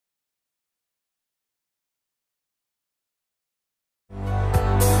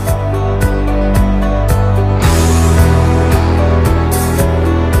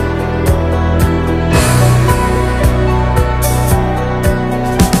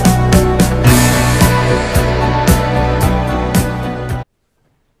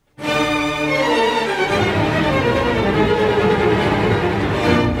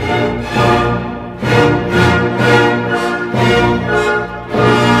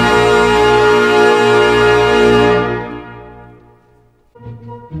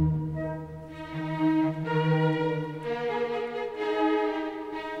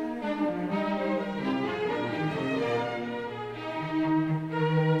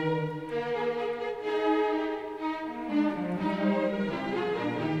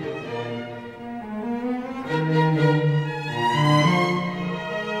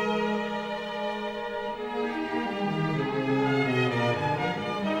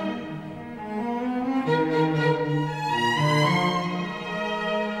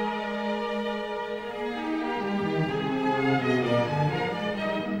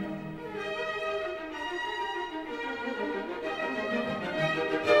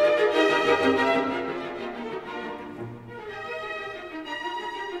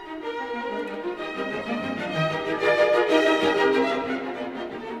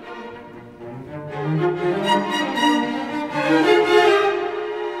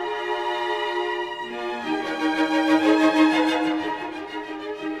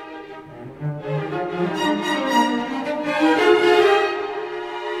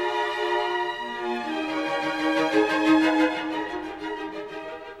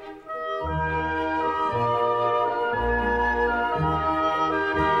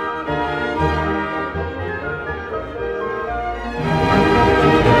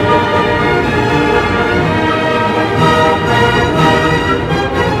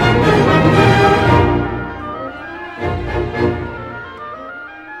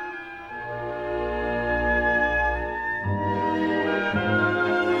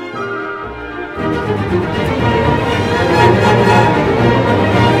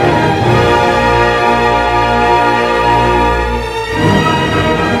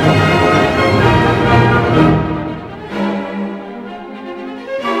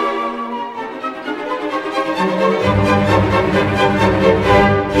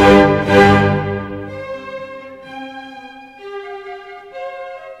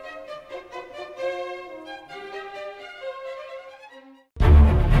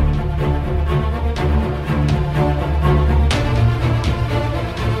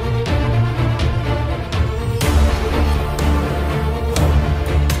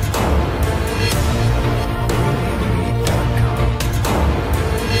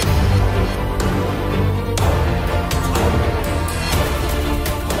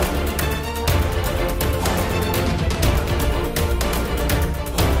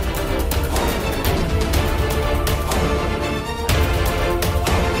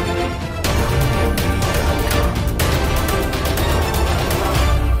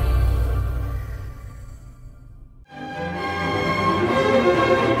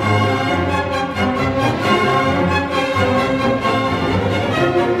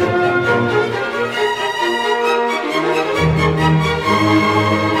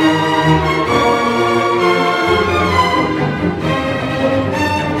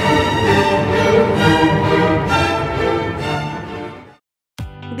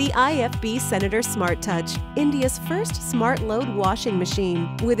IFB Senator Smart Touch, India's first smart load washing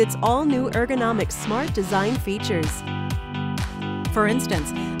machine with its all-new ergonomic smart design features. For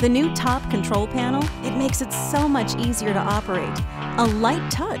instance, the new top control panel, it makes it so much easier to operate. A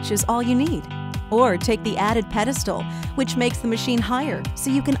light touch is all you need. Or take the added pedestal, which makes the machine higher so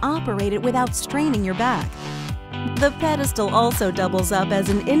you can operate it without straining your back. The pedestal also doubles up as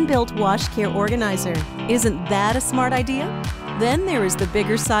an inbuilt wash care organizer. Isn't that a smart idea? Then there is the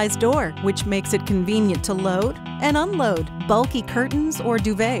bigger size door, which makes it convenient to load and unload bulky curtains or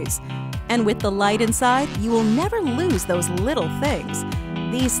duvets. And with the light inside, you will never lose those little things.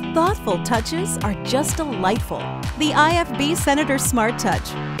 These thoughtful touches are just delightful. The IFB Senator Smart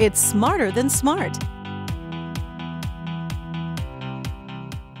Touch. It's smarter than smart.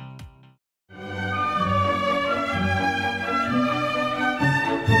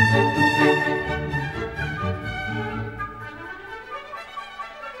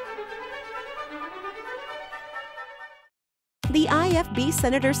 The IFB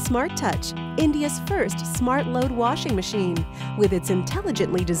Senator Smart Touch, India's first smart load washing machine, with its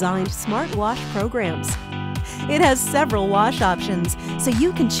intelligently designed smart wash programs. It has several wash options, so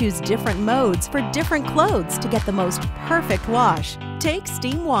you can choose different modes for different clothes to get the most perfect wash. Take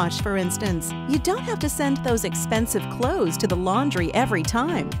steam wash, for instance. You don't have to send those expensive clothes to the laundry every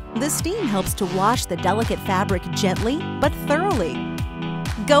time. The steam helps to wash the delicate fabric gently but thoroughly.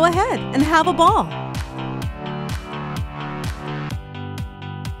 Go ahead and have a ball.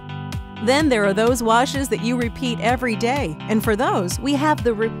 Then there are those washes that you repeat every day, and for those, we have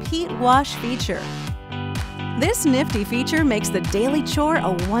the Repeat Wash feature. This nifty feature makes the daily chore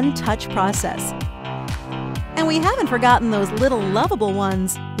a one-touch process. And we haven't forgotten those little lovable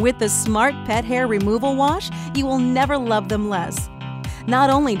ones. With the Smart Pet Hair Removal Wash, you will never love them less.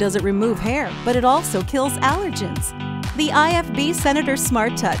 Not only does it remove hair, but it also kills allergens. The IFB Senator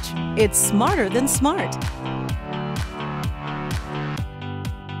Smart Touch. It's smarter than smart.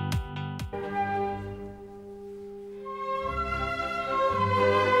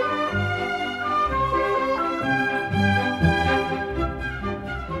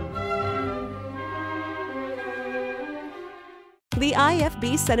 The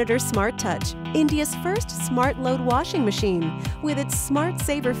IFB Senator Smart Touch, India's first smart load washing machine, with its Smart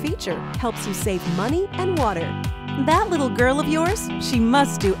Saver feature, helps you save money and water. That little girl of yours, she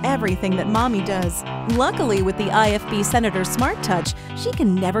must do everything that mommy does. Luckily, with the IFB Senator Smart Touch, she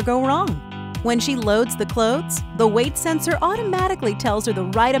can never go wrong. When she loads the clothes, the weight sensor automatically tells her the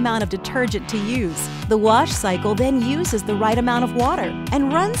right amount of detergent to use. The wash cycle then uses the right amount of water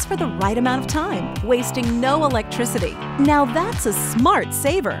and runs for the right amount of time, wasting no electricity. Now that's a smart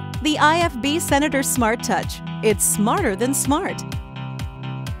saver. The IFB Senator Smart Touch. It's smarter than smart.